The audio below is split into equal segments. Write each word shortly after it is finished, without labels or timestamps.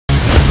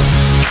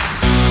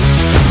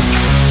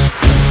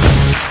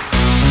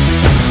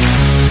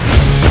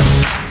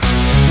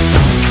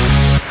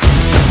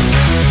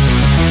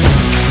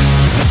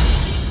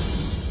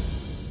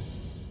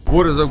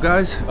What is up,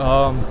 guys?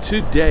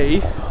 Today,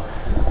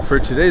 for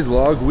today's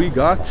vlog, we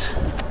got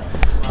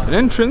an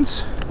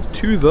entrance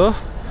to the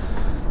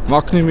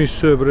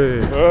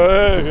Hey,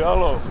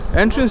 hello.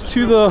 Entrance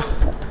to the,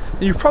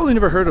 you've probably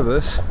never heard of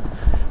this,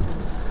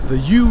 the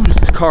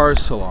used car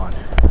salon.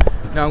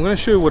 Now I'm going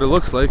to show you what it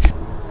looks like.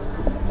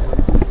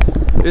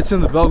 It's in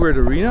the Belgrade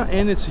Arena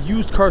and it's a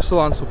used car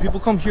salon, so people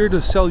come here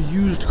to sell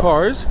used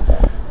cars,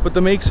 but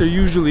the makes are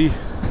usually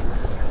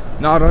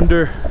not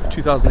under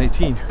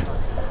 2018.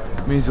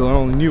 It means they're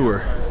only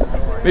newer.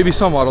 Maybe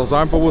some models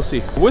aren't, but we'll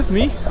see. With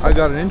me, I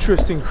got an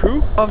interesting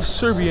crew of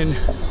Serbian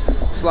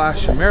 /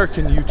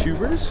 American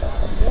YouTubers,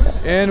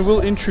 and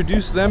we'll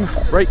introduce them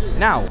right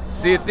now.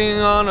 Sitting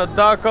on a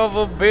dock of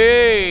a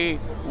bay,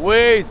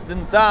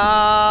 wasting time.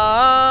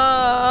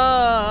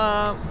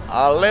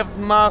 I left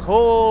my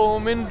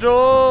home in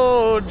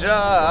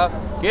Georgia,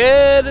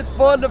 headed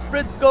for the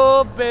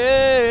Frisco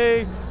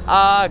Bay.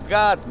 I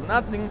got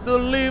nothing to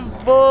live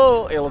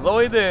for. Jel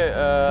zove ide?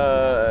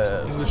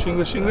 English.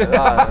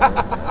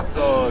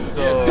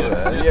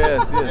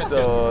 Yes.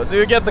 So, do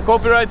you get the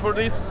copyright for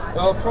this?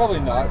 Probably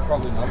not.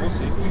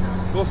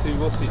 We'll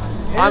see.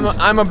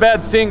 I'm a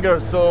bad singer,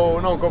 so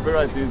no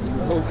copyright is.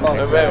 No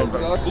copyright.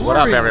 What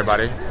up,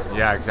 everybody?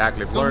 Yeah,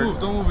 exactly. Don't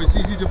move. It's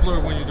easy to blur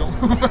when you don't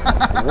move.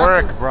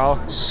 Work, bro.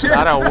 Shit.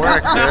 Gotta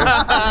work, dude.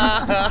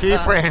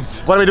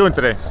 Keyframes. What are we doing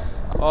today?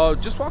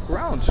 Just walk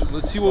around.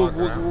 Let's see what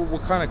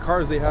kind of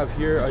cars they have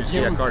here.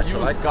 Used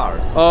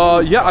cars.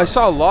 Yeah, I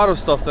saw a lot of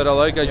stuff that I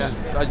like. I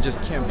just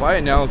can't buy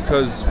it now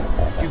because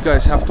you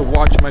guys have to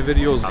watch my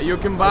videos. You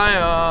can buy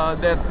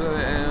that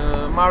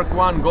Mark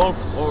 1 Golf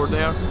over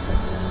there.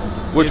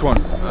 Which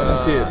one?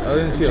 I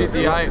didn't see it.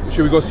 GTI.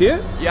 Should we go see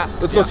it? Yeah.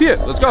 Let's go see it.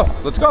 Let's go.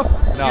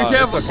 No, you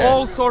have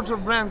all sorts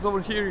of brands over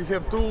here. You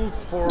have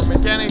tools for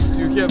mechanics.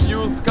 You have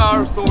used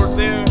cars over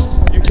there.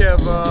 You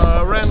have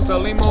rent a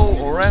limo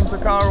or rent a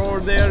car over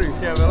there. You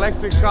have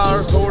electric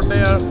cars over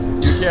there.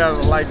 You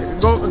have like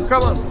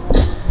come on.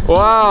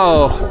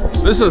 Wow,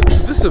 this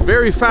is a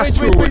very fast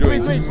tour we're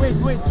doing. Wait.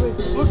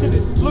 Look at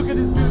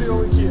this beauty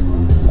over here.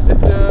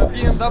 It's a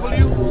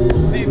BMW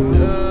Z.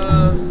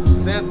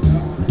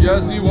 Yeah,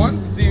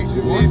 Z1?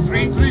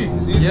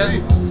 Z3.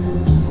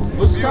 Z3.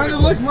 Looks kind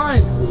of like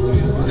mine.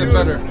 Is it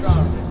better?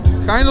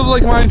 Kind of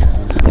like mine,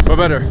 but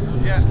better.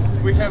 Yeah,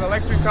 we have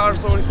electric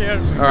cars over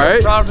here.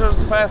 Alright.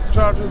 Chargers, fast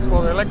chargers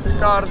for the electric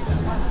cars.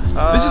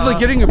 This is like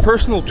getting a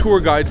personal tour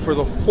guide for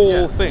the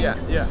whole thing.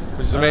 Yeah.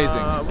 Which is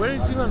amazing. Where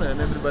is Ivan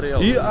and everybody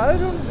else?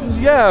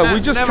 Yeah, we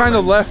just kind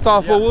of left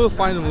off, but we'll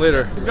find them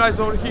later. These guys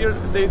over here,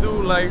 they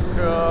do like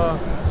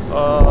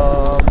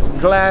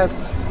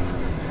glass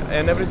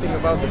and everything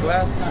about the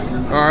glass.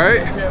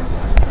 Alright.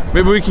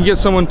 Maybe we can get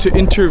someone to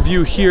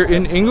interview here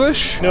in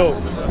English? No.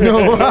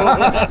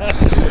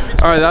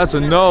 Alright, that's a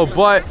no,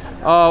 but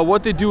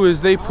what they do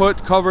is they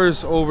put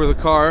covers over the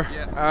car,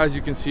 as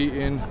you can see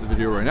in the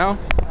video right now.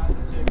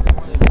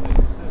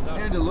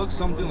 And it looks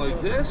something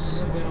like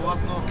this.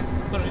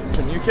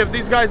 You have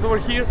these guys over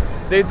here,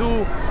 they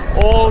do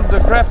all the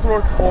craft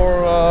work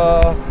for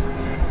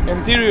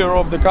interior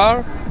of the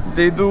car.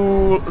 They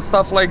do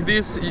stuff like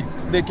this.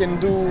 They can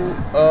do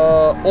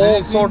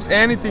all sorts,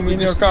 anything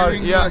in your car.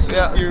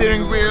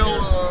 Steering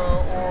wheel,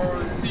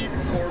 or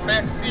seats, or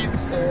back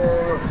seats,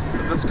 or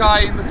the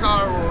sky in the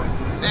car, or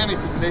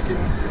anything.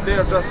 They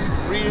are just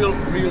real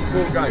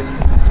cool guys.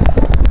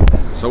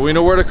 So we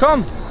know where to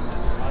come.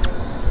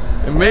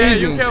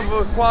 Amazing. You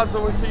have quads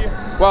over here.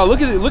 Wow,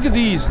 look at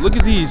these.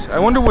 I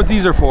wonder what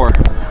these are for.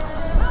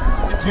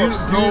 It's for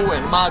snow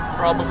and mud,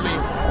 probably.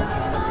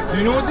 Do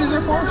you know what these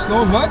are for?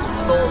 Snow and mud?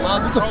 Snow and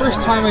mud. This is the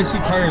first time I see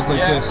tires like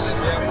this.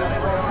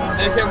 Yeah.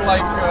 They have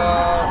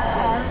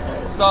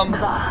like some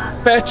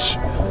patch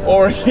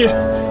over here.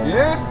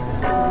 Yeah?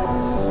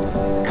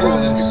 Look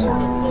at this.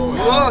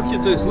 Look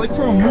at this, like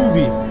from a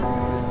movie.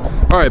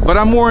 Alright, but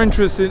I'm more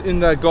interested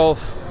in that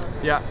Golf.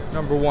 Yeah.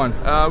 Number 1.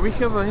 We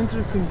have an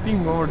interesting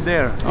thing over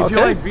there. If Okay,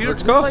 you like beer,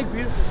 let's go. Do you like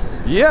beer?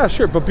 Yeah,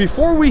 sure. But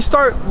before we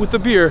start with the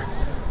beer,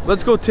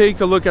 let's go take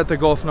a look at the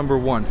Golf number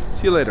 1.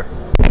 See you later.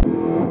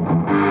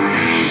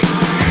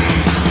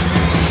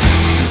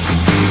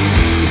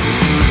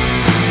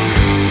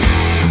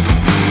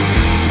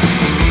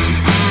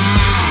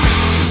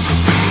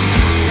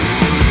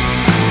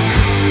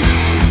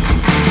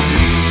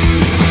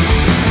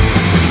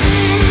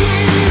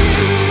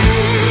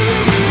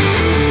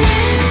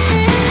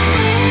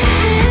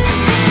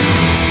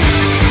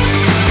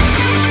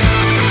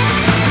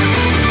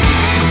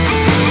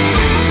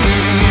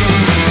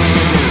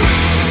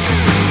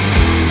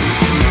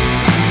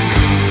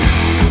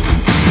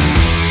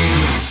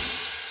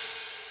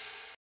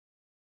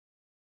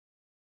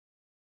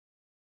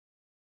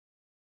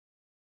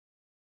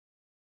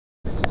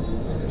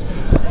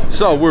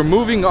 So we're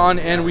moving on,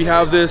 and we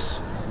have this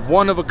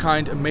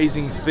one-of-a-kind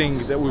amazing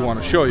thing that we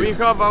want to show you. We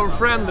have our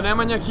friend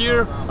Nemanja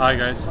here. Hi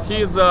guys.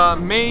 He is a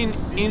main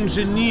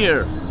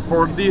engineer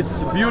for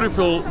this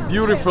beautiful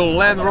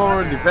Land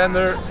Rover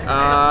Defender.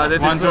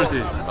 That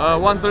 130.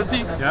 130.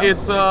 Yeah.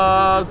 It's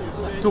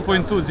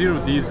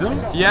 2.20 diesel.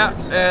 Yeah,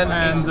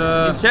 and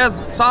it has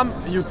some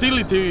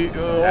utility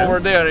over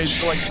there.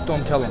 It's like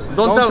Don't tell him.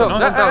 Don't tell him. No,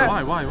 Don't tell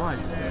him. Why?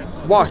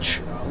 Watch.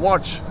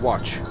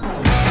 Watch.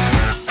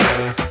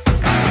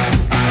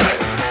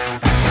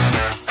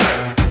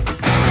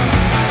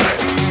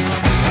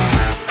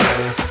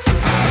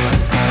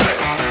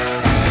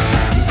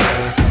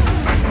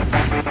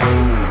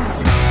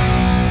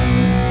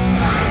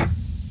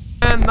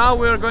 And now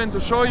we are going to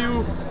show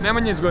you,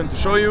 Nemanja is going to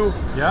show you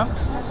Yeah?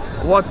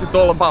 what's it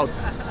all about.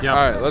 Yeah.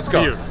 All right, let's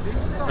go. Here.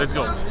 Let's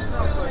go.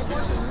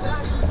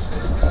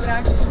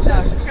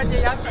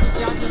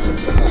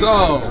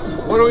 So,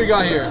 what do we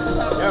got here?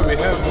 Yeah, we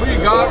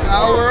got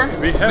our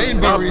main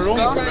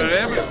barista.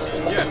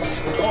 barista.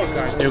 Yeah, all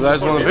kinds. You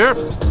guys want a beer?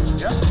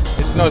 Yeah.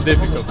 It's not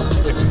difficult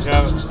if you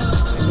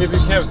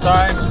have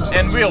time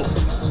And will.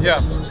 Yeah.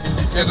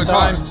 And the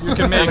Time car. you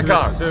can make And the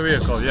car. the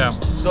vehicle. Yeah.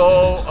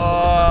 So,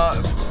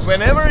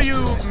 whenever you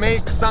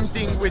make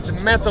something with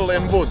metal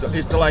and wood,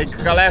 it's like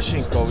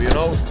Kalashnikov, you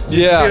know? It's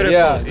Yeah, beautiful.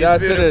 yeah, It's that's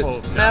beautiful.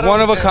 it. Metal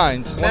One of a and-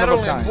 kind. One of a Metal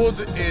kind. and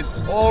wood,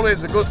 it's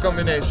always a good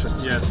combination.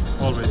 Yes,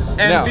 always.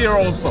 And Now- beer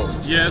also.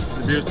 Yes,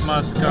 the beers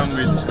must come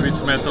with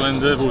metal and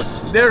wood.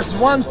 There's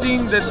one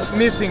thing that's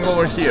missing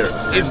over here.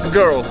 It's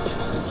girls.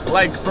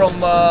 Like from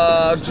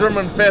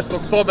German Fest,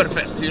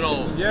 Oktoberfest, you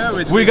know. Yeah,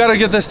 We gotta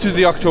get this to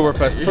the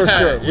Oktoberfest for Yeah,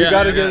 sure. We yeah,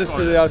 gotta yes, get of this to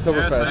course. the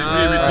Oktoberfest. Yes, I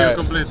agree with you Alright.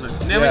 completely.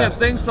 Nemanja,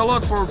 Yeah. thanks a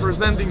lot for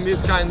presenting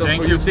this kind of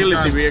Thank you for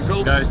utility coming,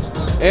 vehicle. guys.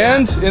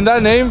 And in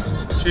that name,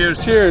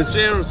 Cheers. cheers.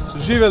 Cheers.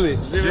 Živeli.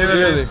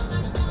 Živeli.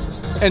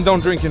 And don't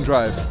drink and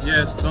drive.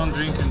 Yes, don't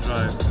drink and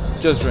drive.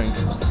 Just drink.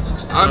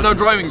 I'm not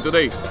driving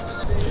today.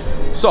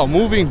 So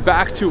moving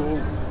back to,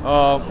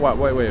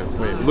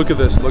 wait. Look at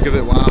this. Look at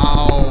it.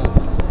 Wow.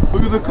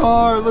 Look at the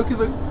car. Look at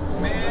the.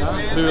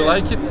 Do you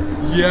like it?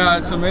 Yeah,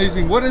 it's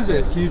amazing. What is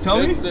it? Can you tell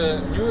me? It's the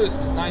newest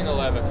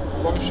 911,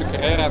 Porsche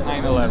Carrera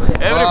 911.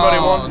 Everybody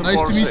Wow, wants a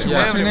nice to Porsche. meet you.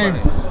 What's your name?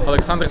 Everybody.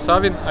 Alexander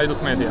Savin,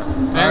 idook Media.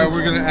 Alright,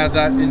 we're gonna add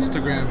that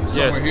Instagram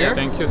somewhere Yes, here.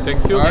 thank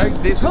you. Alright.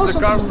 This Tell is a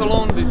us car something.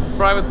 salon, this is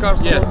private car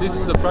salon. Yes, this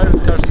is a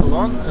private car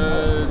salon.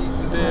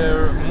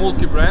 They're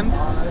multi-brand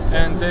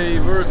and they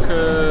work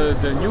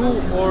the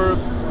new or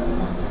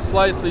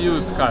slightly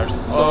used cars.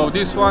 So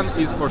this one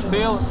is for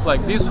sale,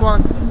 like this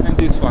one and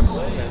this one.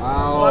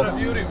 What a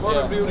beauty, what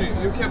a beauty.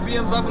 You have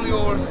BMW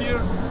over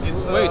here.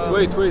 It's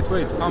Wait.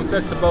 Fun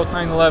fact about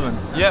 911.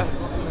 Yeah.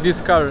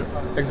 This car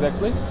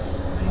exactly.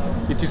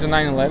 It is a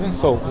 911.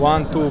 So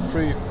 1, 2,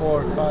 3,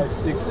 4, 5,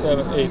 6,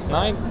 7, 8,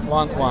 9,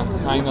 1,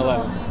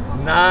 911.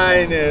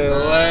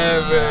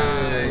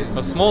 911.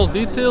 A small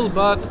detail,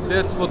 but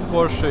that's what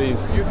Porsche is.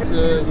 It's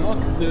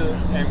not the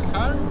M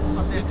car,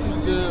 it is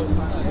the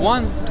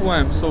 1 to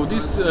M. So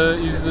this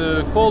is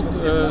called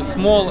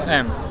small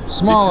M.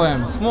 Small It's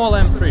M. Small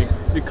M3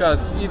 because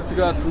it's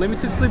got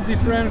limited slip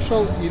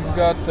differential, it's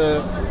got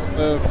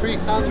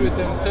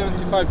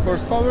 375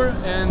 horsepower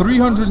and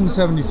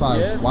 375.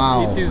 yes,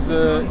 Wow. it is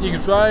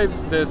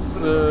X-Drive, that's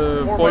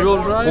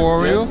four-wheel drive.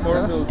 Four-wheel, Yes,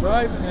 four-wheel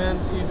drive, and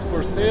it's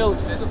for sale.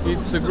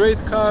 It's a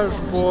great car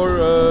for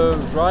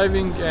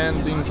driving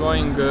and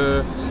enjoying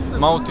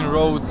mountain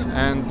roads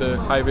and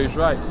highway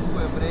drives.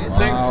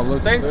 Wow, look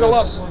at Thanks a this.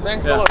 lot.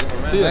 Thanks a lot.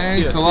 See ya,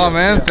 Thanks see a ya, lot, see ya,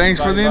 man. see ya.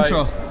 Thanks for the Bye,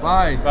 intro.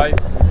 Bye. Bye.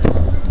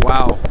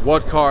 Wow,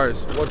 what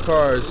cars,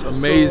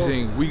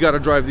 amazing. We gotta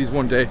drive these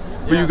one day,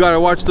 but you gotta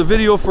watch the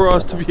video for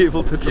us to be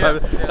able to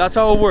drive it. That's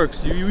how it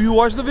works. You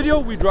watch the video,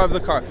 we drive the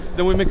car.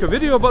 Then we make a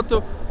video about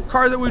the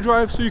car that we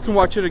drive so you can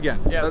watch it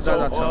again. Yeah, that's so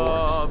how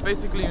it works.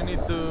 basically you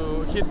need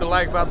to hit the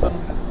like button,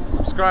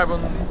 subscribe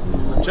on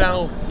the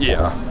channel,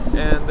 Yeah.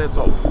 and that's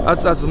all.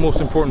 That's the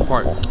most important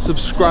part.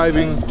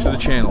 Subscribing to the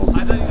channel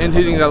and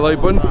hitting that like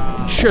button.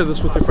 Share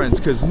this with your friends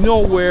because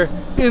nowhere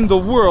in the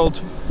world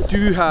do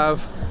you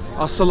have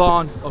a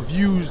salon of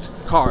used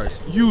cars,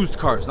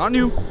 not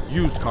new,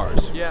 used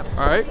cars. Yeah.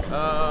 All right.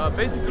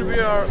 Basically we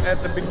are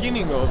at the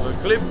beginning of the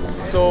clip,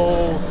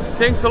 so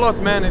thanks a lot,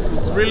 man. It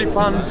was really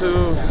fun to.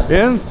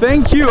 And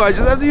thank you. I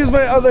just have to use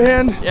my other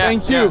hand. Yeah,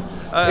 Thank you.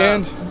 yeah.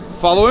 And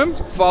follow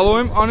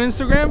him on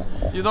Instagram.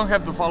 You don't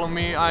have to follow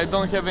me. I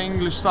don't have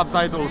English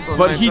subtitles on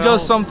But my he channel.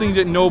 does something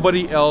that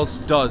nobody else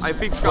does. I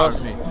fix Trust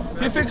cars. me.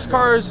 He fixes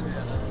cars,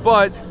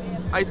 but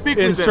I speak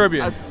in with them.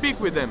 Serbian. I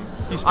speak with them.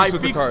 He speaks I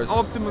with the fixed cars.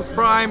 Optimus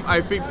Prime,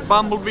 I fixed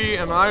Bumblebee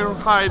and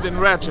Ironhide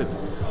and Ratchet.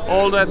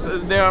 All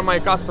that, they are my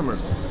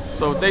customers.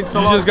 So thanks a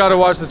you lot. just gotta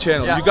watch the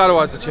channel. Yeah. You gotta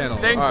watch the channel.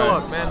 Thanks All a right.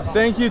 lot, man.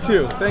 Thank you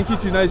too. Thank you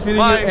too. Nice meeting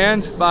Bye. you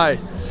and bye.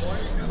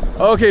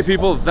 Okay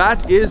people,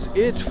 that is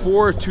it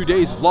for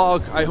today's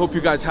vlog. I hope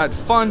you guys had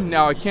fun.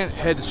 Now I can't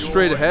head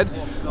straight ahead,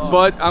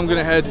 but I'm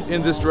gonna head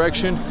in this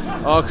direction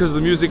because of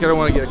the music. I don't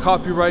want to get a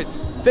copyright.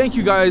 Thank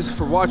you guys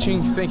for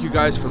watching. Thank you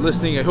guys for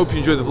listening. I hope you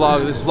enjoyed the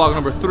vlog. This is vlog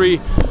number 3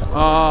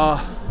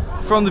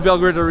 from the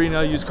Belgrade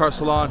Arena Used Car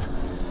Salon.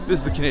 This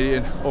is the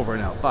Canadian, over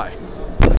and out. Bye.